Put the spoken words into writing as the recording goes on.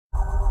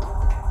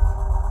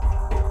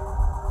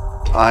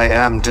I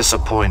am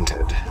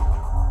disappointed.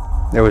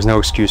 There was no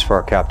excuse for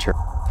our capture.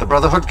 The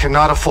Brotherhood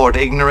cannot afford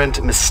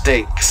ignorant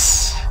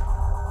mistakes.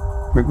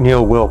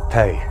 McNeil will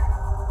pay.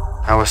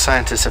 Our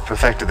scientists have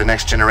perfected the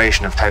next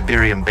generation of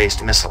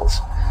Tiberium-based missiles.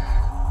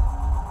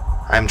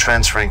 I am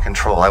transferring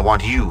control. I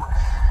want you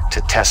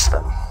to test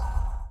them.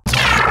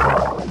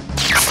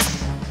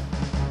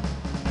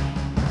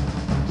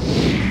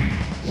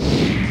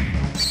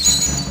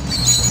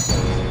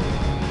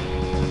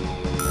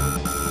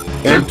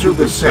 Enter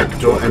the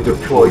sector and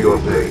deploy your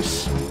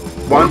base.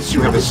 Once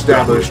you have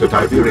established the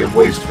Tiberium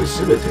Waste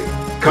Facility,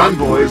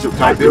 convoys of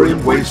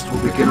Tiberium Waste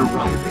will begin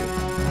arriving.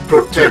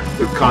 Protect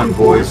the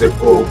convoys at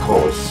all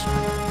costs.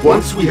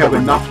 Once we have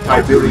enough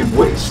Tiberium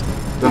Waste,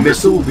 the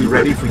missile will be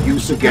ready for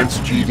use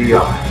against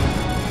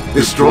GDI.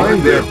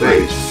 Destroying their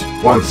base,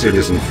 once it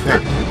is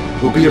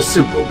infected, will be a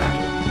simple matter.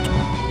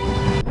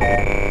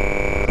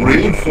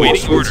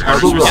 Reinforcements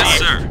have arrived. Yes,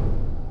 sir.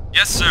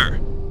 Yes, sir.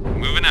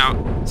 Moving out.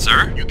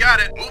 Sir? You got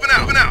it. Moving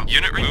out. Moving out.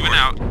 Unit moving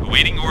out.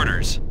 Awaiting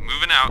orders.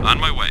 Moving out. On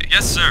my way.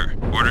 Yes, sir.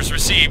 Orders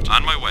received.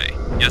 On my way.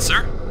 Yes,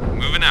 sir.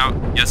 Moving out.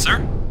 Yes,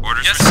 sir.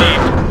 Orders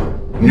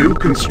received. New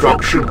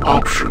construction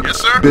options.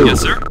 Yes, sir. Building.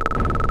 Yes, sir.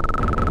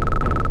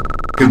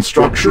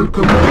 Construction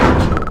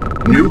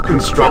complete. New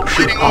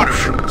construction Waiting order.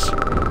 options.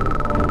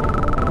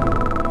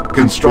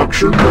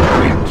 Construction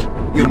complete.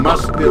 You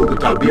must build the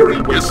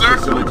Tiberium Yes, Waste sir.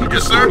 Facility.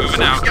 Yes, sir.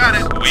 Moving out. Got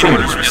it. Awaiting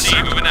orders Yes,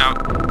 received. Moving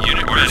out.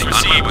 Unit orders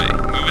received. On my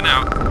way. Moving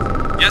out.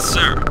 Yes,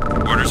 sir.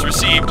 Orders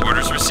received.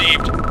 Orders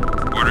received.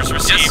 Orders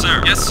received. Yes,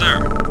 sir. Yes,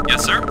 sir.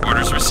 Yes, sir.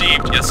 Orders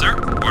received. Yes, sir.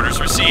 Orders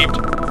received.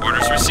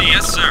 Orders received.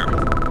 Yes, sir.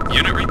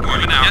 Unit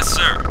reporting out. Yes,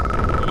 sir.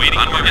 Waiting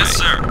on my way. Yes,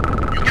 sir.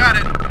 You got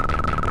it.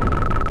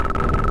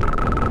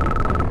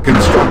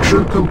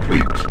 Construction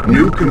complete.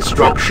 New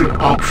construction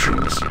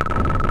options.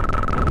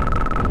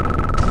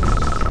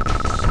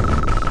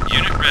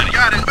 Unit ready.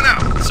 Got it. Moving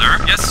out. Sir?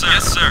 Yes, sir.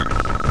 Yes, sir.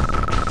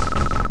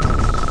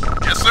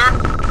 Yes, sir.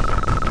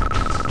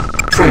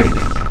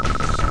 Training.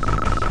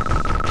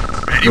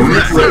 Ready for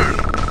Unit that, ready.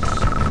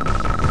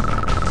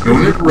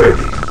 Unit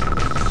ready.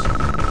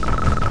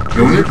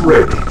 Unit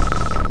ready.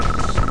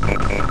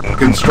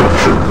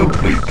 Construction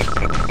complete.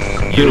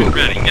 Unit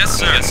ready. Yes,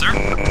 sir. Yes, sir.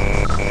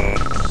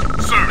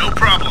 Sir, no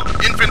problem.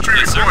 Infantry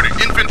Yes, sir. reporting.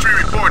 Infantry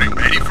reporting.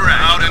 Ready for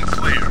action. Out and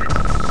clear.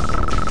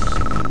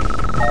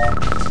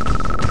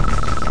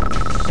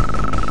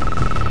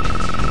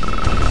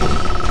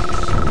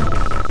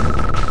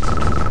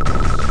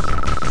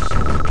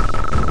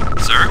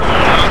 Sir?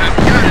 Out and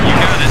got it. You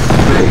got it.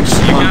 Base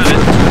You got under it.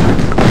 attack.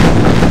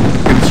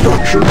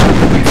 Construction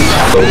complete.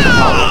 Low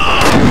power.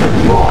 Unit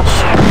lost.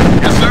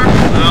 Yes, sir.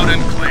 Out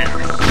and clear.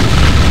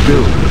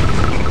 Building.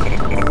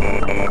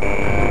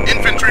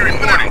 Infantry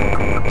reporting.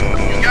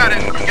 You got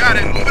it. You got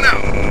it. Moving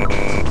out.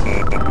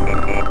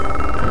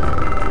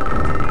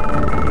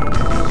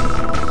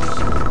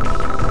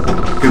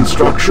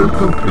 Construction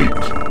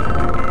complete.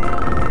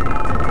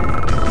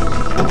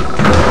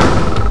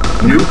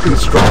 New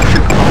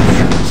construction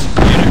options.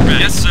 Unit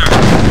ready. Yes, sir.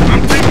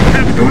 I'm taking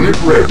heavy. Unit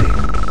ready.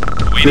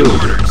 Waiting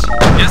Building. orders.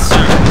 Yes,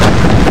 sir.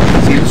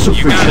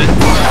 Insufficient it.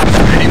 funds.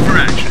 Ready for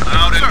action.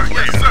 Out and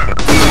clear. Yes, sir.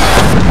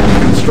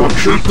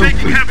 Construction I'm taking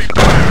complete. heavy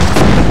fire.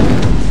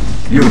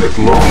 Unit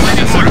lost.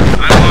 Yes, sir.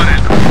 I'm on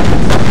it.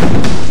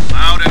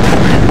 Out and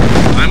clear.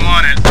 I'm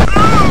on it.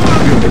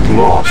 Unit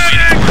lost.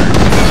 Unit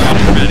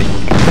ready.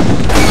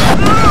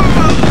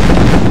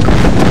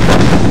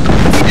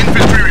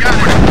 Infantry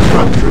reporting.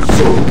 Structure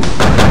sold.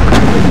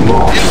 Unit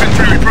lost.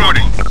 Infantry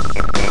reporting.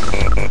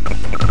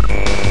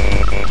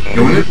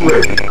 Unit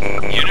ready.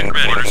 Unit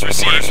ready. Orders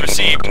received. Orders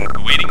received.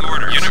 Awaiting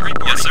orders. Unit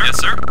reporting. Yes, sir. Yes,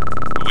 sir.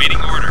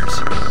 Awaiting orders.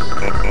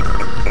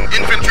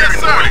 Infantry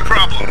reporting.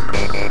 Problem.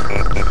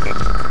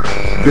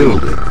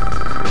 Building.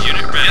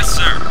 Unit ready. Yes,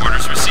 sir.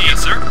 Orders received.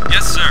 Yes, sir.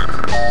 Yes, sir.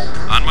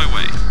 On my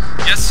way.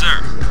 Yes, sir.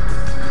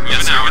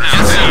 Moving out.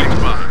 Yes, sir.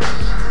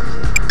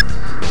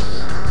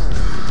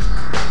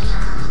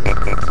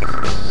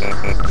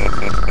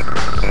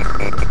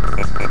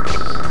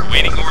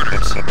 Awaiting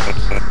orders.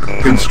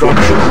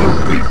 Construction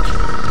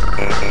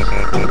complete.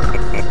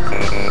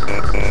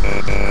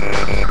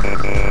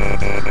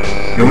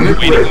 Unit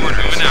Waiting ready.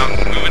 order. Moving out.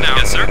 Moving out.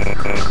 Yes, sir.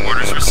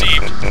 Orders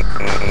received.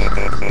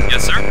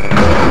 Yes, sir.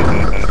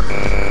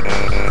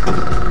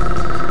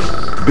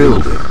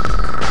 Building.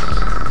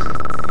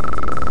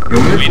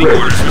 Unit Waiting ready.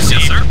 orders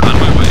received. Yes, sir. On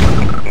my way.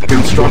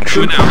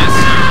 Construction Moving out.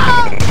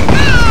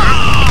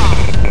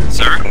 Yes,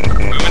 sir. Sir?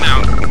 Moving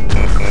out.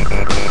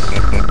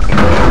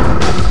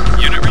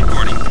 Unit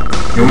reporting.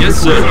 Unit Yes,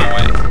 sir. On ready. my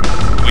way.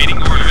 Waiting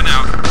order. Moving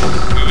out.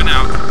 Moving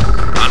out.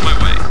 On my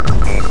way.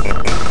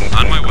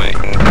 On my way.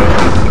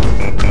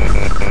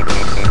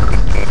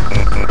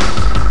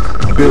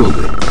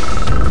 Building.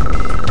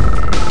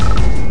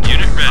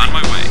 Unit ready. On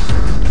my way.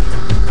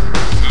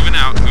 Moving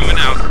out. Moving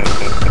out.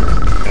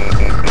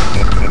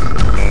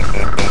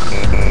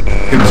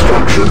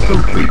 Construction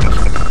complete.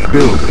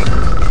 Building.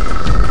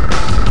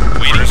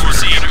 Waiting for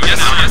received. Yes,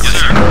 sir. Yes,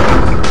 sir.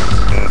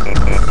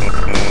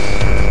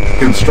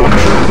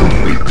 Construction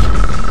complete.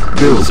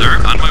 Building. Sir,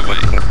 on my way.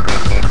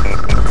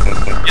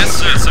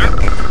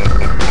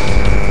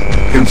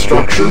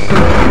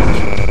 Construction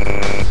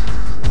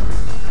complete.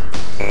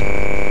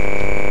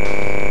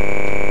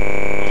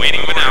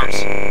 Waiting without.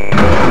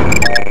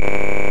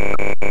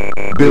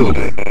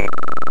 Building.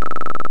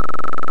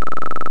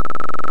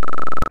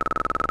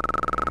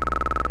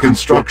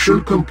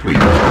 Construction complete.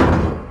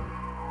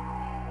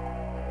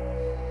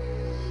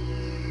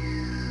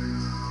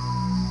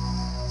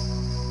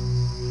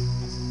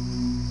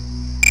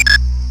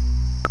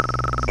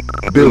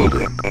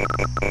 Building.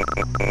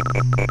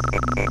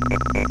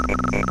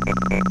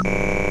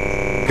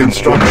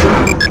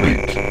 Construction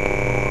complete.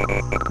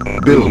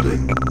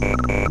 Building.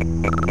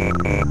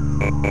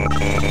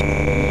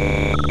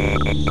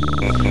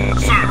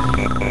 Sir!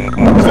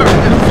 Sir,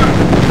 yes, sir!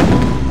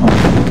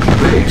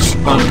 Base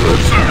under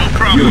Sir, no attack.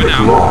 problem Unit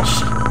now.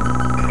 lost.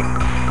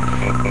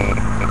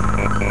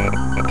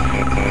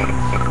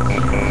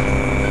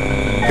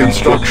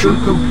 Construction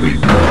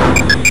complete.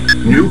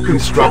 New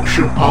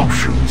construction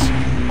options.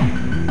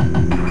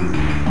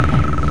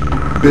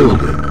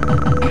 Building.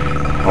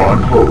 On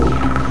hold.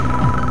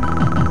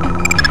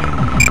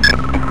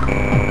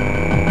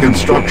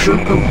 Construction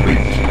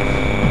complete.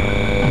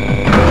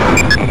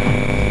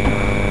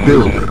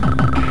 Building.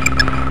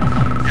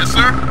 Yes,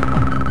 sir?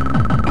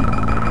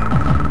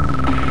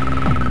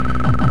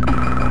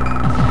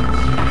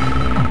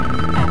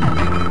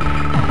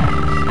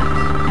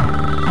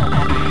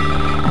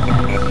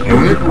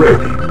 Unit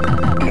ready.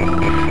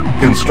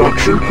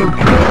 Construction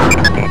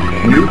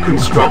complete. New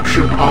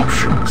construction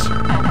options.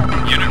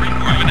 Unit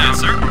report. Moving out,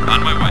 sir.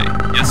 On my way.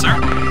 Yes, sir.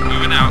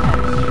 Moving out.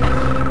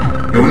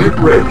 Unit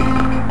ready.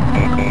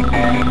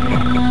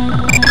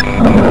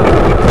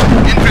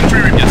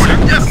 Infantry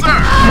reporting. Yes, sir!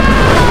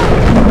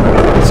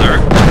 Sir.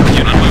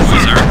 Unit on my way,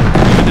 sir.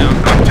 Moving out.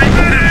 I'm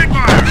taking heavy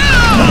fire!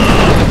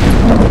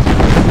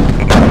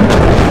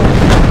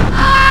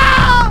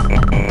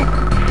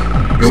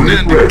 Unit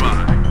Standing ready. by.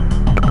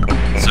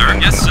 Sir.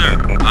 Yes, sir.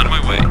 On my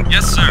way.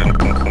 Yes, sir.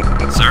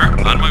 Sir.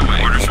 On my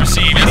way. Orders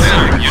received. Yes,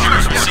 sir. Unit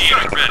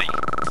received. Ready.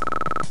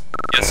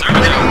 Yes, sir.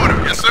 Waiting order.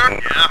 Yes, sir?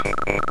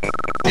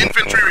 Yeah.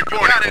 Infantry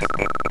reporting. Got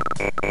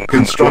it.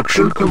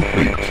 Construction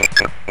complete.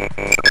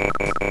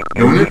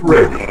 Unit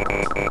ready.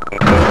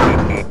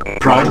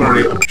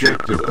 Primary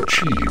objective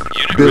achieved.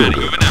 Unit ready.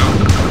 Building. Moving out.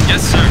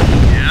 Yes, sir.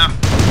 Yeah.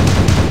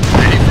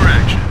 Ready for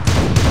action.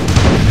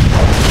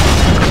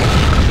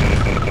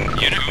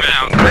 Unit moving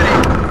out. Ready.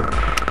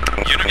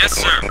 Unit. Yes,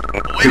 sir.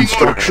 Awaiting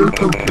Construction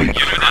complete.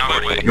 Unit on my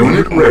way.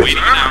 Unit ready. Waiting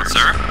now,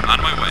 sir. On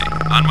my way.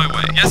 On my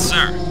way. Yes,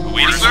 sir.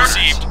 Waiting Sir.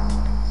 received.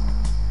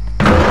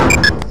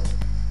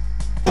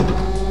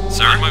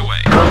 Sir, on my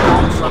way.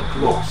 Contract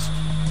lost.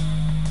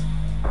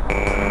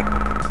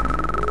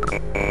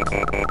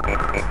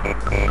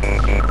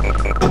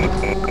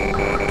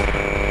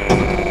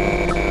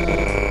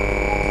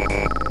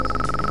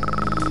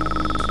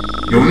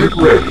 Unit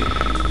ready.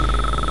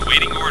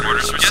 Waiting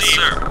orders received. Yes,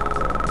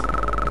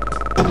 sir.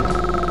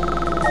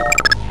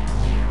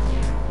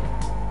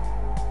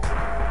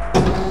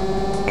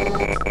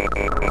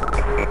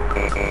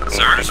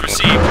 Sir, orders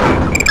received.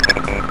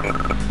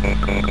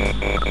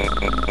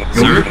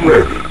 Unit Sir.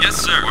 ready. Yes,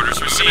 sir.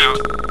 Orders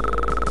received.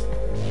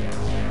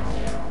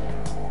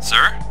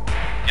 Sir?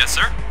 Yes,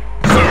 sir.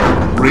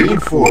 Sir.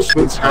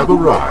 Reinforcements have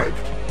arrived.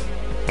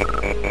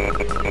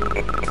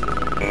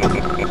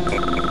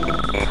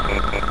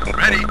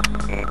 Ready.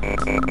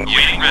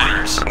 Waiting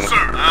orders.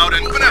 Sir. Out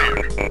and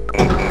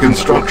clear.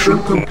 Construction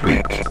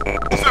complete.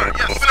 Sir,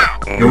 yes, sit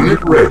down.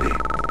 Unit ready.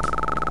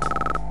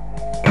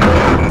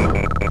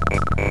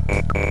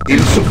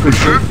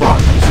 Insufficient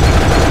funds.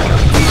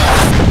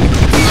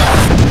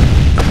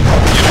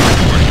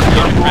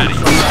 Unit ready.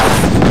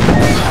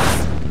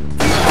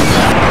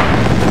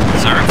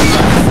 Sir?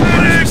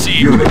 Orders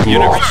received. Unit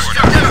lost. Sir,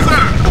 yes,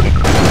 sir.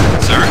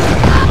 Sir?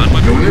 On my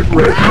Unit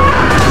ready.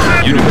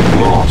 Unit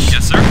lost.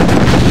 Yes, sir.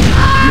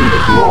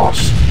 Unit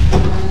lost.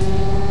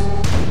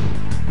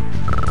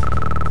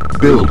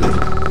 Building.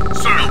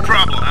 Sir, no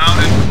problem. Out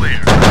and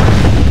clear.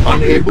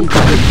 Unable to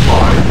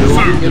comply.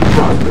 Building in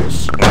progress.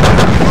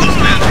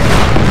 Standing.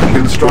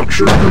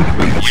 Construction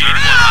complete.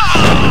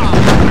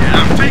 Yeah,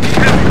 I'm taking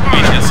heavy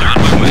fire. Yes, sir. On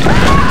my way.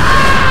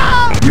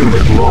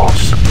 Unit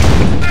lost.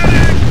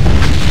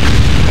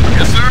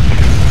 Yes, sir.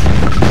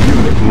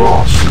 Unit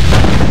lost.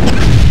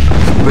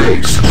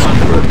 Base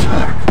under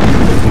attack.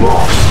 Unit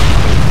lost.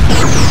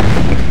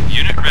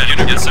 Unit ready.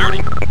 Unit, yes, sir.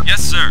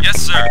 Yes, sir. Yes,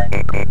 sir.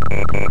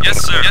 Yes,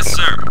 sir. Yes,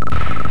 sir.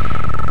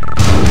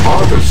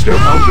 Harvester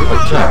under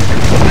attack.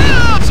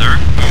 Sir,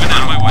 moving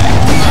out of my way.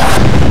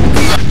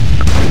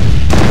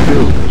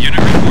 Building. Unit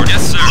report.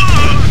 Yes, sir.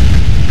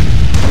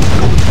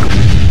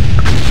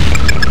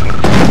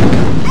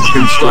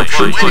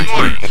 Construction Waiting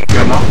complete.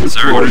 Cannot Sir,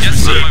 deploy yes,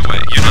 sir. On my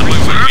way. Unit on my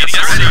way. Yes,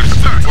 Sir, sir.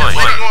 yes,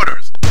 waiting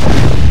orders.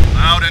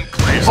 Loud and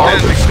clear.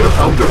 Standing. Harvester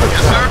under Yes,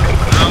 sir. attack.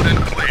 Loud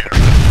and clear.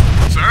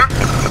 Sir?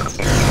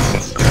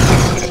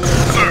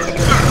 Sir, sir.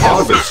 Yes,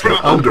 Harvester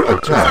sir. under Sir,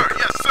 attack.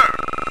 yes, sir.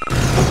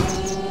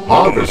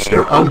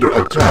 Harvester under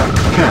attack.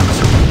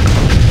 Cancel.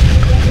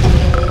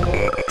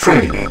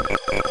 Training.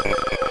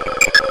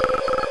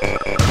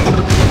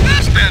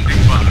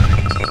 Standing by.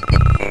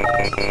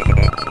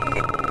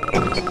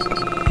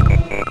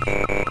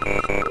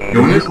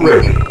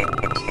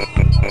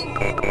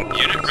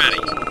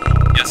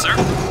 Yes, sir.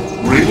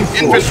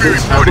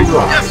 Reinforcements have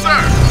arrived. Yes,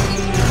 sir.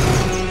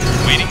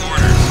 Waiting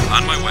orders.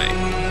 On my way.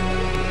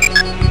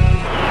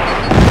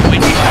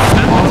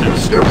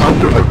 They're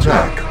under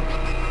attack.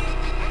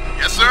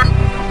 Yes, sir.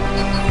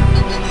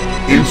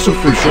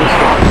 Insufficient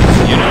funds.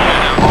 You got it.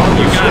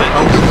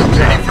 Under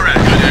attack. For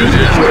action.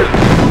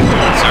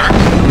 Sir.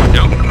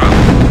 No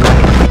problem.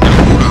 No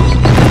problem.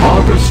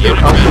 Harvester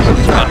Unit under ready. On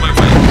attack. my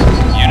way.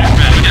 Unit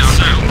ready now,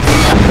 sir.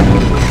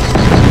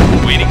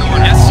 Waiting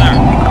order. Yes, sir.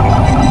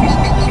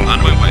 On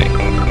my way.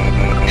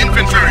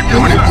 Infantry.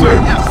 Unit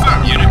ready. Yes, sir.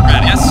 Unit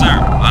ready. Yes, sir.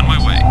 On my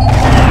way.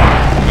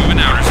 Moving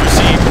out as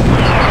received.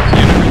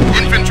 Unit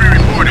reporting. Infantry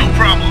reporting. No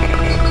problem.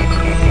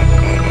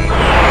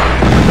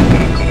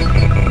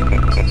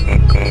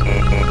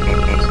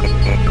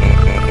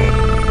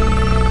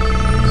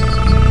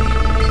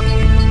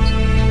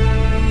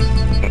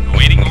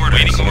 Awaiting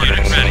orders. Unit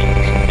ready.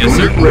 Yes,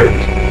 sir. Unit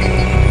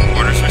ready.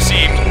 Orders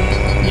received.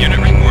 Unit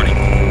reporting.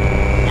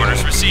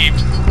 Orders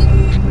received.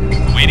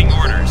 Awaiting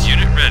orders.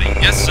 Unit ready.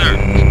 Yes, sir.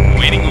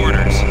 Awaiting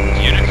orders.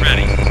 Unit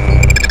ready.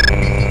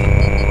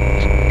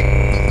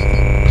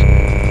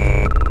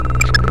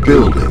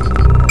 Building.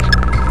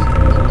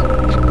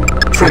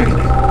 Training.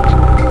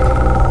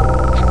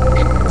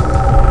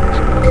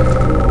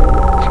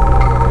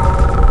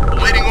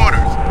 Awaiting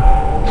orders.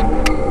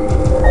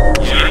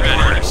 Unit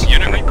ready. Orders.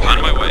 Unit reporting.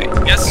 On my way.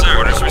 Yes, sir.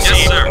 Orders received.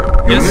 Yes, sir.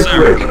 Yes, Unit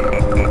sir. ready.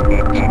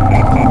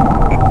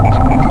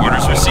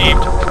 Orders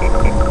received.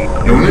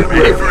 Unit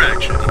Ready ready. for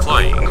action.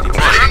 Deploying.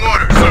 Awaiting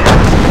orders, sir.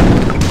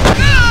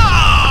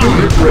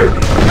 Unit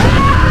ready.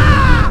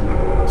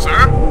 Sir?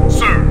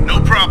 Sir, no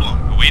problem.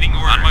 Awaiting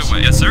orders. On my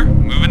way. Yes, sir.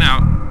 Moving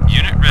out.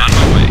 Unit ready. On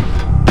my way.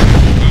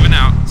 Moving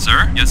out.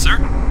 Sir? Yes, sir.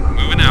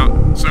 Moving out.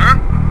 Sir? No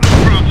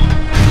problem.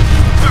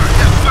 Sir,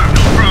 yes, sir,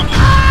 no problem.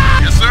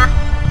 Yes, sir?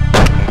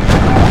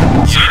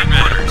 Unit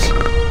orders.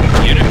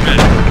 Unit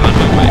ready. On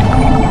my way.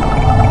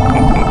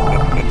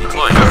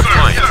 Deploying. Yes, sir.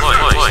 Deploying. Yes, sir.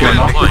 Deploying.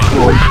 Cannot Deploying.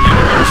 deploy. Unit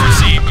orders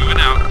received.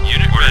 Moving out.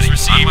 Unit orders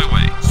received. On my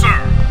way. Sir.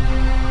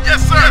 Yes,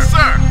 sir. Yes,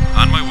 sir.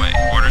 On my way.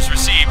 Orders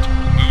received.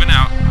 Moving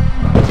out.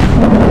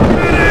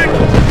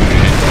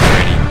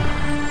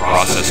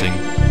 Processing.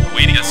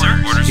 Waiting. Yes,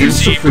 sir. Orders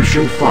received.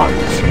 Insufficient funds.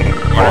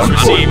 Orders On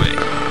received.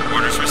 hold.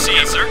 Orders received.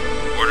 Yes, sir.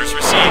 Orders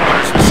received.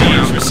 Orders received.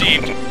 Orders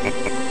received.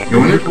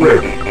 Unit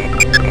ready.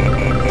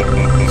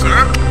 Sir?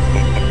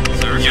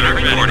 Sir. Unit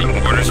reporting.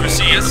 Orders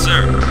received. Yes,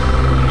 sir.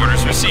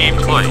 Orders received.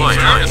 Deploying.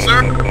 Sir, yes,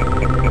 sir.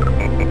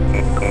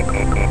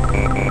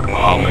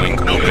 Following.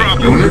 No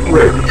problem. Unit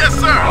ready. Yes,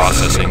 sir.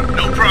 Processing.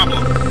 No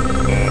problem.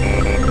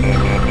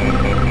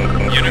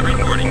 Unit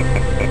reporting.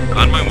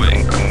 On my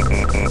way.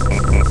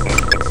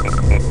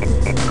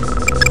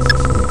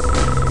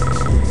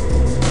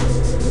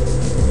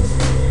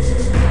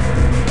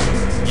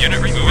 Unit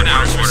moving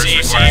out. Orders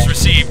received. Orders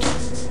received.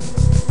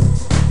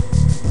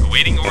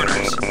 Awaiting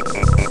orders.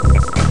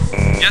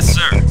 Yes,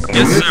 sir.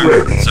 Yes, Unit sir.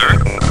 ready. Sir.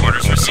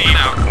 Orders received.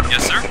 Out.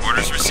 Yes, sir.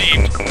 Orders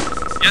received.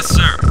 Yes,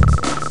 sir.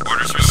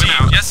 Orders received.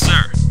 Out. Yes,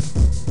 sir.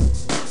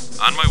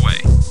 On my way.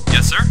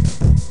 Yes, sir.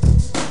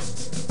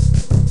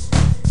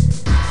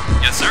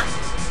 Yes, sir.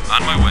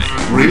 On my way.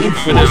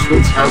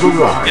 Reinforcements have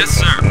arrived. Yes,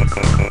 sir.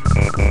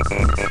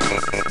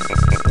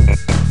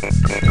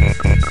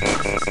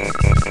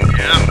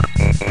 Yeah.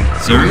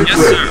 Sir. Unit Yes,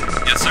 ready. sir.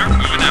 Yes, sir.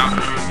 Moving out.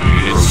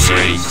 Unit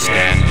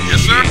stand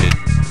Yes, sir.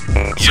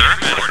 Sir.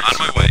 On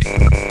my way.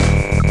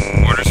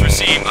 Orders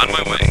received. On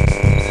my way.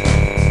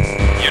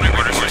 Unit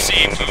orders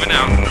received. Moving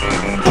out.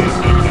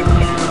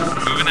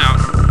 Moving out.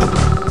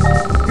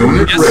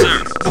 Unit Yes, ready. sir.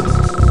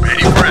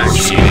 Ready for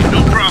action.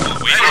 No problem.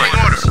 Waiting Awaiting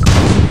orders. orders.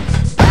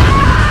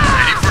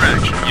 Ready for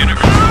action. Unit.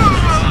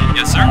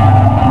 Yes, sir.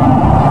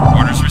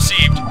 Orders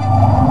received.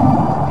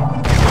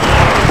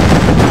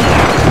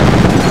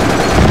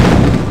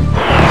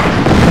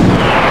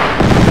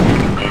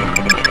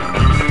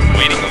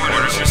 Waiting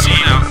orders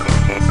received. Out.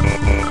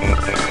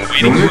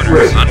 Waiting Unit orders.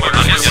 ready. On my way.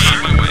 Yes, on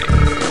my way.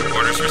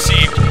 Orders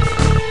received.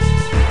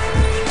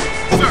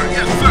 Sir,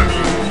 yes, sir.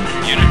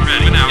 Unit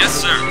ready. Now. Yes,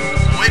 sir.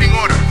 Awaiting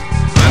orders.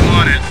 I'm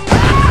on it.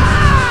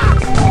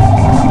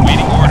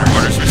 Waiting order.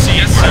 Orders received.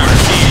 Yes, sir.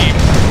 Received.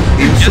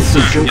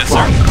 Insufficient Yes, sir.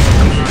 funds.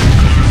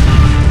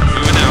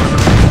 Moving out.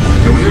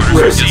 Unit Orders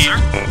ready. received. Yes, sir.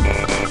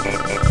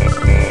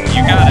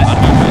 You got it. On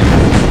my way.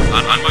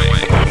 On my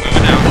way.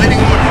 Moving out.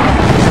 Awaiting orders.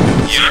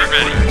 Unit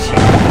ready.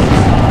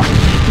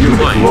 Unit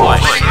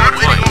lost. Awaiting orders.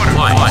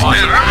 Flying. Yes,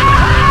 sir.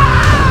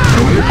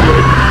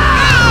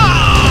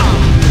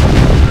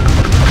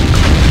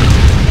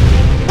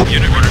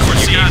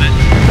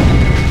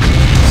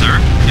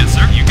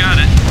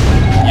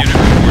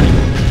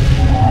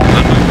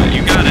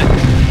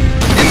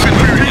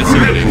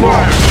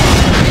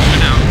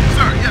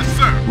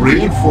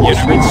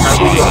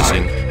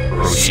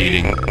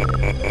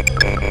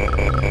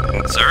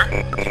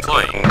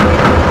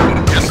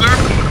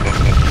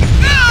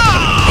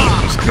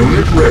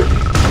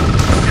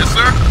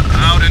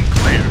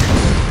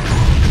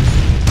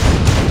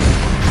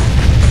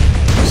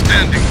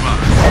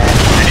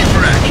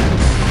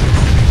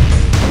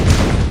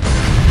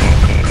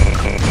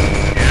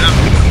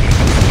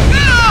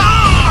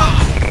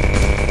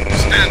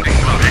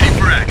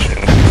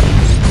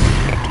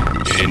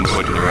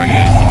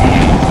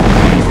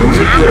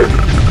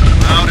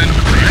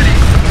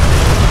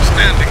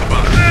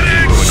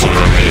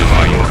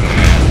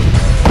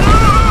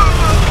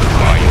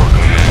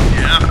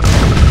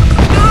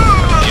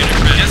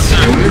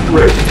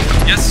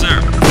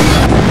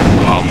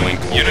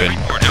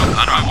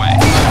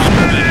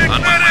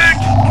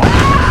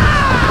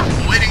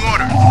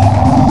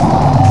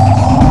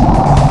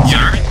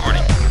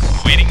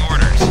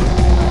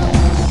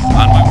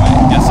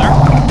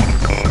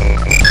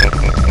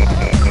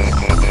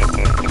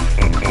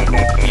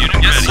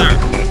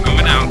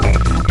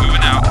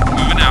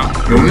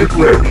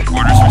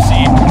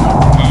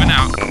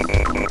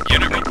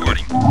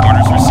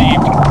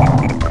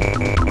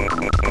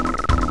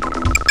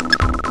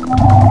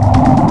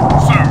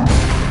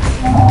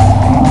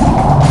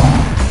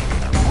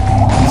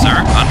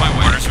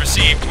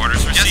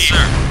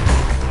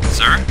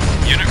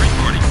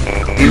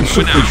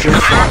 Insufficient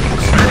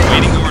funds.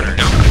 Waiting order.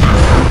 No.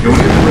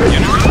 Unit ready.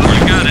 Unit report.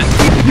 You got it.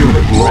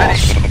 Unit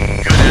lost.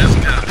 Good as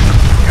done.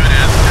 Good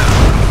as done.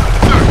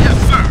 Sir, yes,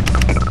 sir.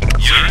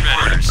 Unit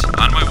ready. Orders.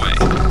 On my way.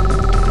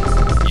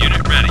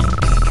 Unit ready.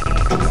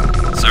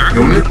 Sir?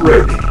 Unit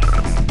ready.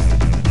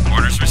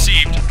 Orders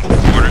received.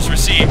 Orders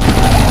received.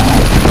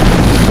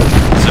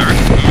 Sir,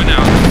 moving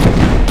out.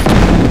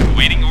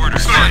 Awaiting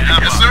orders. Sir,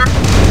 yes, sir.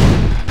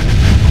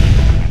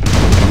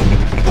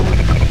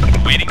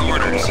 Awaiting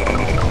orders.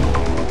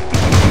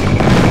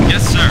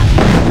 Yes, sir.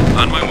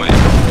 On my way.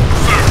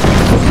 Sir,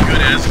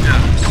 good as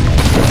done.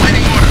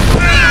 Waiting order.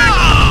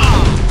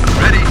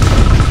 Ready.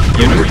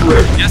 Unit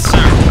ready. Yes,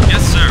 sir.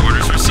 Yes, sir.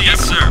 Orders received. Yes,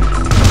 sir.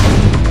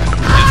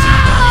 Yes, sir.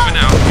 Moving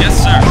out. Yes,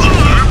 sir.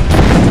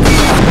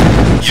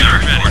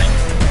 Unit ready.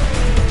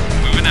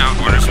 Moving out.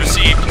 Orders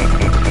received.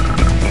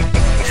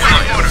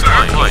 Waiting order, sir.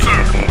 Sir.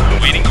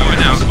 Waiting moving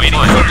out. Waiting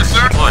Sir, orders. yes,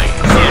 sir.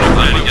 Unit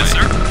ready. Yes,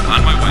 sir.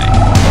 On my way.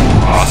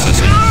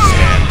 Processing.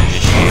 Scan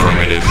initiated.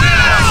 Affirmative.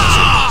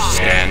 Processing.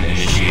 Scan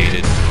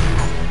initiated.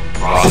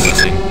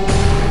 Processing.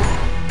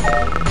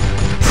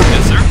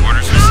 Yes, sir.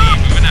 Orders received.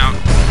 Moving out.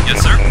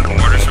 Yes, sir.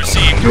 Orders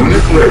received.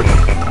 Unit ready.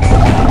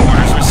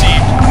 Orders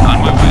received. On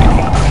my way.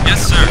 Yes,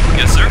 sir.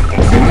 Yes, sir.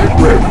 Unit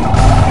ready.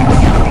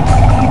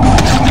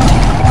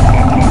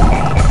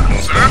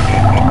 Sir,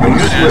 Unit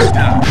good as ready.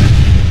 done.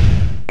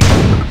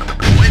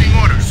 Waiting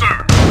order, sir.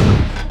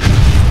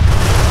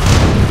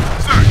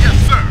 Sir, yes,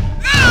 sir.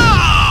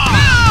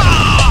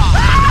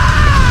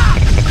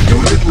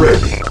 Unit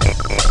ready.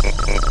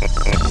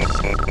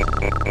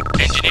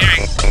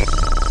 Engineering.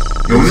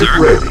 Unit Sir.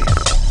 ready.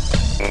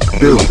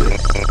 Building.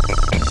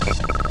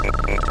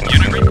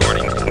 Unit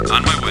reporting.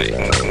 On my way.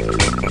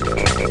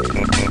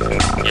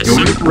 Yes,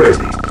 Unit sir.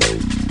 ready.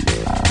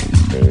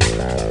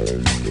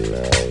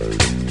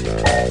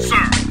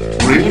 Sir,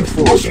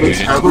 Reinforcements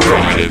have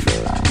arrived.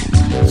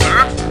 Affirmative. sir.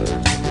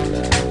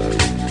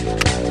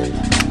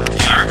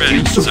 Unit ready.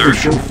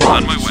 Insufficient Sir.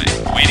 On my funds. way.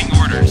 Waiting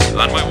orders.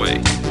 On my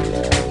way.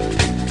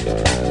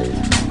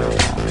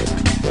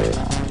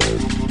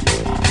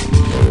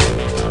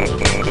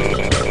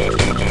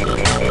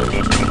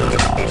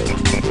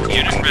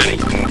 Unit ready.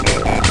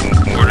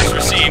 Orders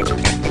received.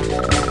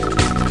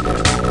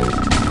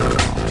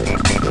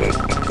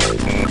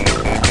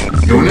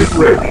 Unit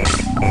ready.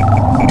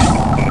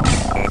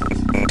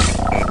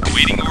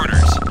 Waiting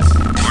orders.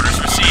 Orders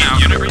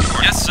received. Unit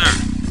report. Yes, sir.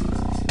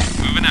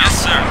 Moving out.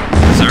 Yes, sir.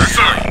 Sir.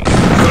 Sir.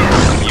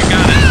 You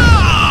got it.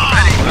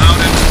 Ready. Loud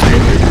and clear.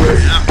 Unit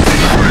ready. Yeah,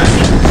 correct.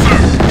 Sir.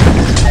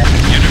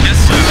 Unit. Yes,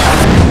 sir.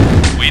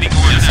 Waiting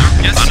orders.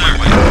 Yes, sir. On my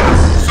way.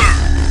 Sir.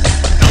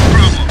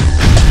 No problem.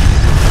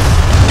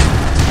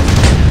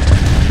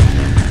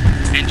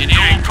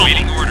 Engineering.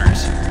 Waiting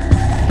orders.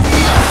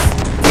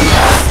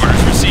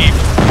 Orders received.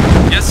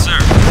 Yes, sir.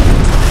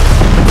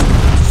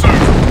 Sir.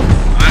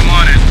 I'm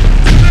on it.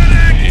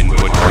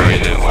 Input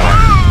creative.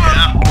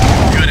 Yeah.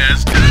 Good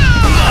as done.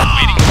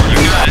 Waiting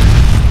order. You got it.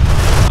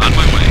 On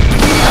my way.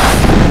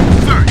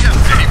 Sir, yes.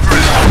 Ready for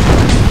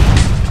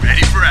action.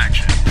 Ready for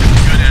action.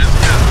 Good as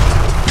done.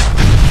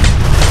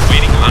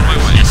 Waiting on my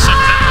way. Yes, sir.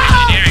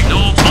 Engineering. No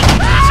problem.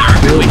 Sir.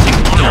 Waiting.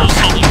 No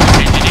problem.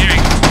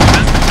 Engineering.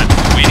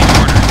 Waiting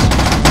orders.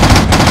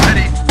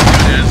 Ready.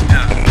 Good as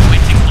done.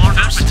 Waiting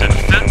orders.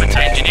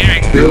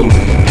 Engineering. Building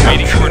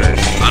Waiting captured.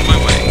 orders. On my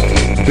way.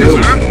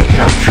 Building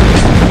captured.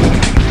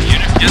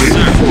 Unit. Yes,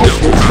 sir. No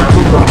Reinforcements have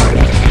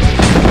arrived.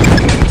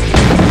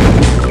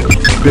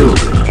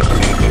 Building.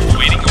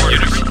 Waiting order.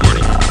 Unit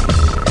reporting.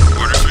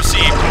 Orders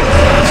received.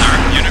 Sir,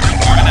 unit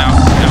reported out.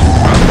 No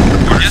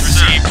problem. Orders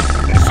received.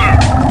 Sir.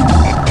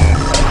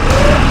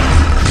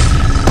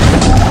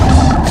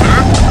 Sir?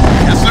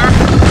 Yes, sir.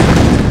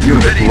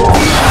 Unit Ready.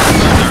 lost.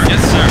 Sir,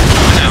 yes, sir.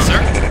 Yes, sir.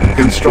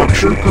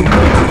 Construction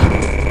complete.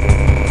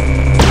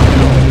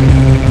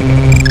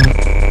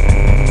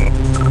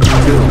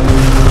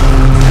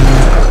 Building.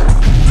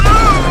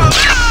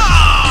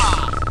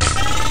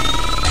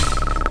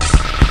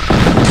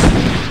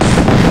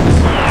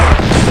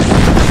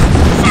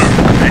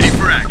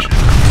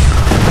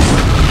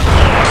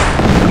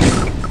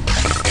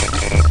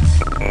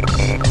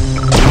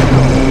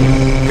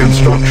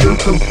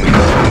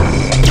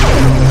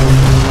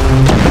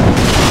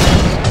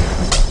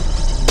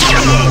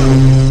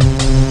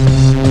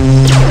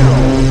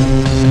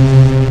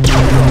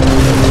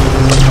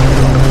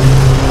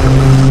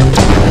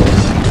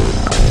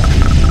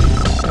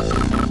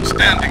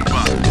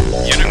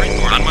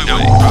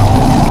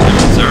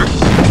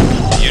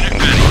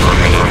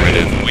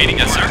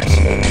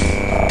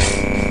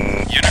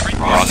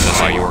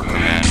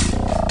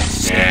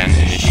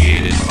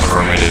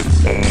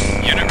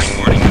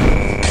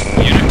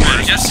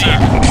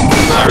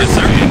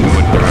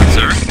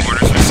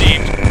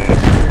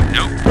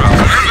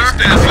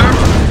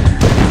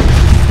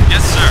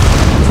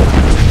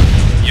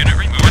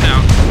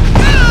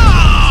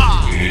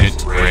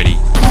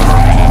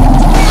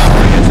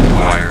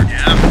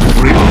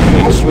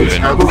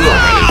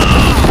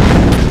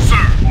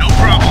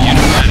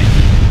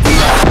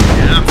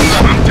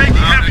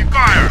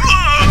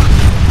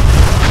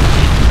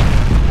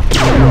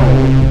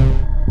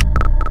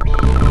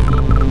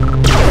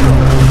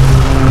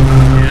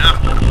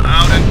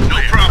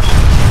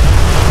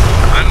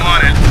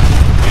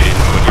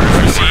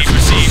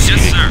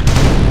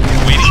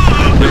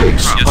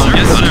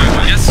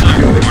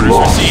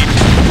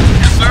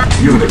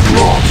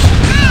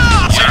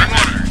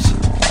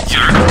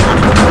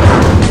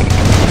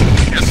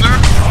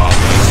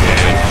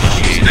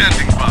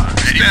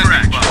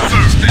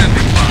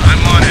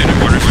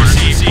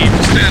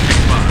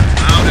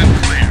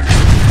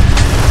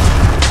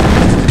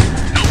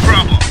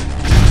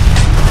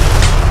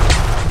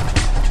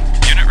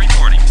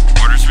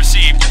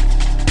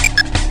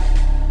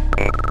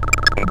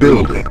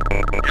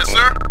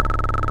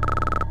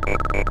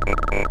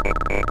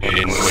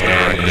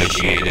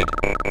 initiated.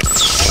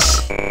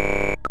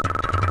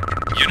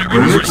 Unit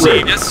orders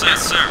received. Yes, sir.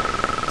 Yes, sir.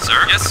 Sir?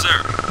 Yes, sir.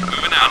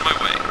 Moving out. On my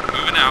way.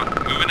 Moving out.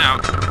 Moving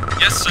out.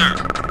 Yes, sir.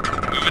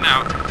 Moving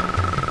out.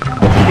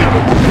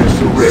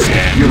 Missile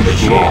ready.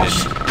 Unit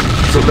lost.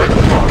 Select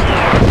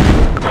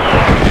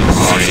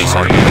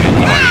target.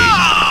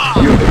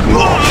 Unit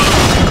lost.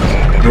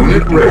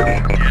 Unit ready.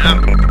 Yeah,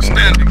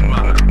 standing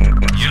by.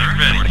 Unit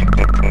ready.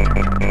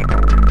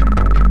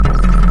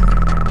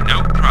 No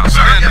problem.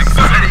 Standing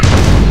by.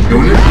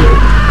 Unit ready.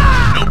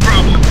 No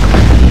problem.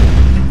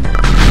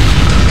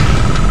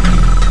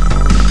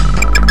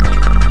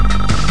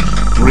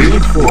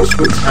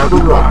 Reinforcements have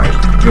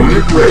arrived.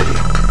 Unit ready.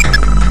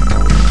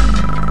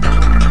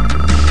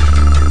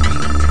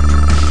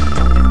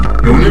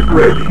 Unit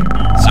ready.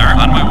 Sir,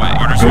 on my way.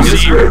 Orders Unit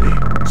received. ready.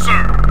 Sir.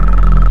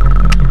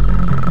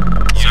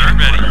 Unit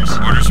ready.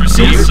 Orders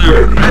received, Unit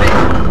sir. ready.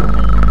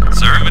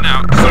 Sir, moving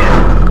out. Sir.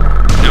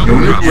 No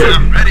Unit problem. ready.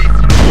 I'm ready.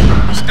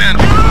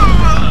 Standing.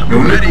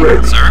 Unit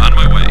ready. Sir, on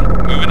my way.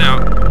 Moving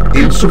out.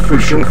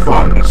 Insufficient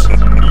funds.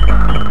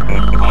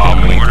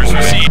 Orders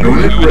received.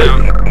 Unit Moving ready.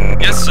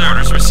 out. Yes, sir.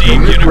 Orders received.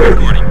 Unit Unit ready.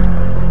 reporting.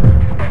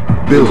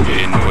 Building.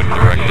 Input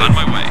directive. On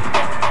my way.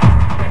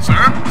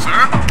 Sir. Sir.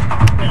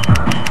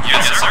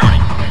 Yes, sir.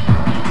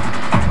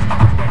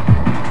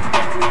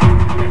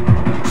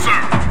 Sir.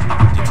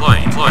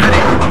 Deploying.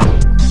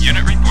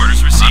 Unit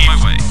reporters received. On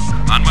my way.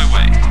 On my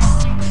way.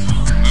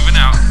 Moving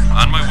out.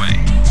 On my way.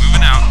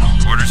 Moving out.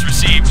 Orders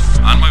received.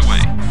 On my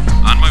way.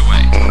 On my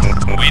way.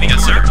 Waiting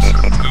orders.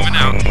 Moving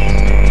out.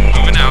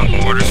 Moving out.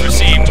 Orders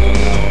received.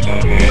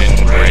 Unit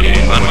ready.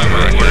 On my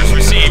way. Orders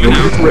received. Unit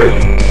Out.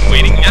 ready.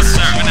 Waiting. Yes,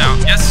 sir. Moving out.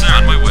 Yes, sir.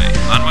 On my way.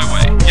 On my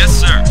way. Yes,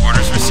 sir.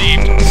 Orders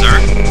received. Sir.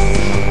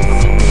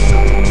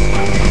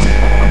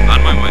 On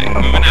my way.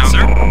 Moving out,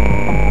 sir.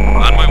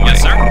 On my way.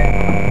 Yes, sir.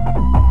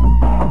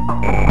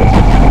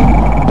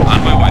 On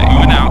my way.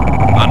 Moving out.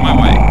 On my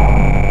way.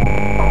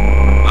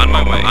 On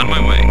my way. On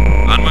my way.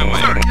 On my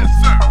way. Sir. Yes,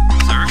 sir.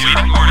 Sir,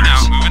 waiting orders.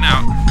 Out. Moving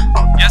out.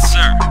 Yes,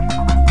 sir.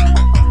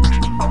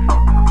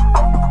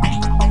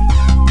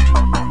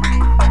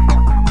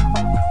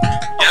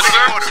 Yes,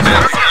 sir.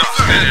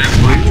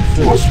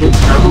 Reinforcements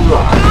have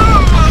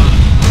arrived.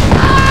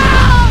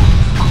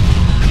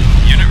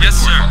 Unit, yes,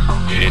 sir.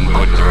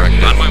 Input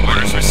directive. On my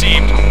orders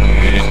received.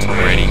 Unit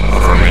ready.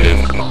 Affirmative.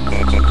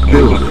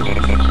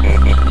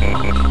 Building.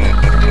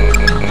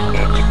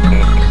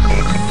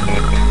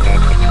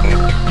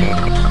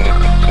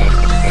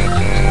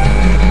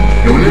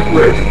 Unit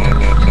ready.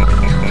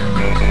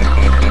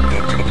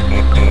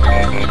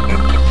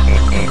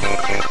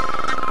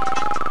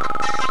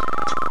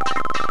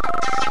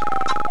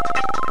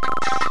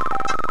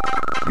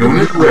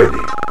 Unit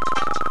ready.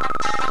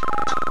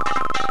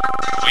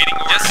 Waiting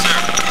orders. Yes, sir.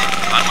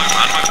 On my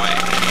way.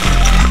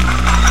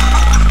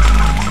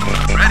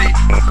 Ready.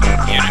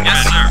 Unit, yes,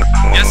 sir.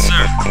 Yes,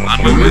 sir. On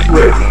my Unit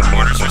way. ready.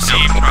 Orders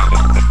received.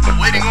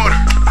 Awaiting order.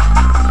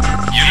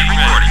 Unit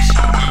reporting.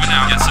 Moving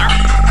out. Yes, sir.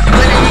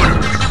 Awaiting order.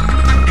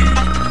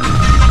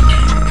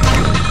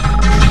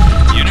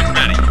 Unit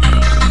ready.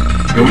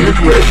 Unit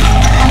ready. Unit ready.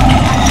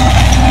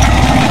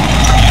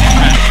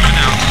 Moving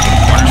out.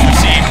 Orders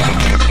received.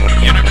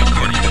 Unit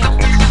reporting.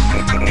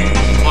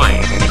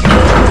 Deploying.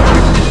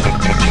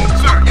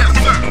 Sir. Yes,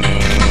 sir.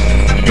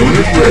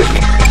 Unit ready.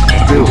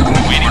 Building.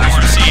 Waiting orders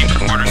received.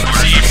 Orders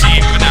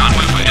received. Moving out. On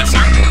my way. Yes,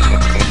 sir.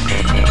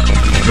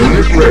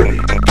 Unit ready.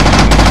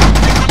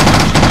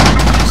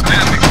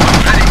 Standing.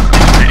 Ready.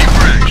 Ready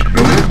for action.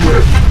 Unit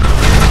ready.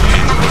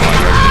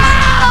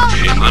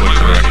 On my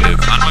way.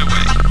 On my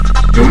way.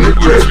 Unit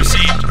Orders ready.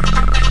 received.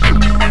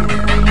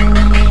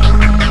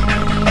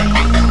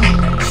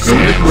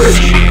 Unit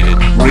ready.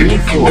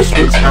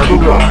 Reinforcements have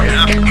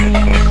arrived.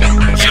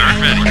 Sir,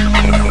 ready.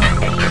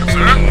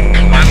 Sir.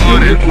 I'm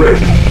on it. Unit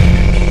ready.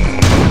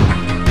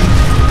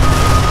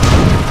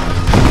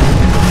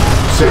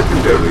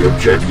 Secondary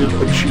objective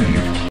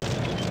achieved.